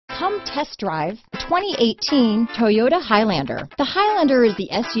Come test drive the 2018 Toyota Highlander. The Highlander is the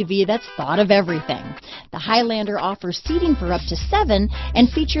SUV that's thought of everything. The Highlander offers seating for up to 7 and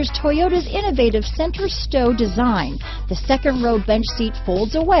features Toyota's innovative center stow design. The second row bench seat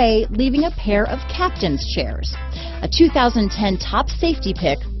folds away, leaving a pair of captain's chairs. A 2010 top safety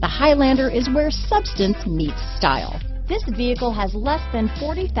pick, the Highlander is where substance meets style. This vehicle has less than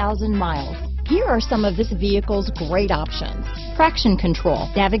 40,000 miles. Here are some of this vehicle's great options: traction control,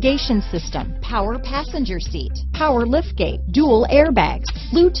 navigation system, power passenger seat, power liftgate, dual airbags,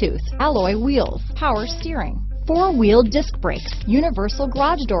 Bluetooth, alloy wheels, power steering, 4-wheel disc brakes, universal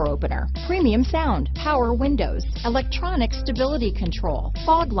garage door opener, premium sound, power windows, electronic stability control,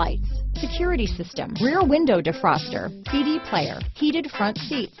 fog lights, security system, rear window defroster, CD player, heated front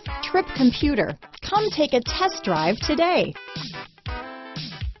seats, trip computer. Come take a test drive today.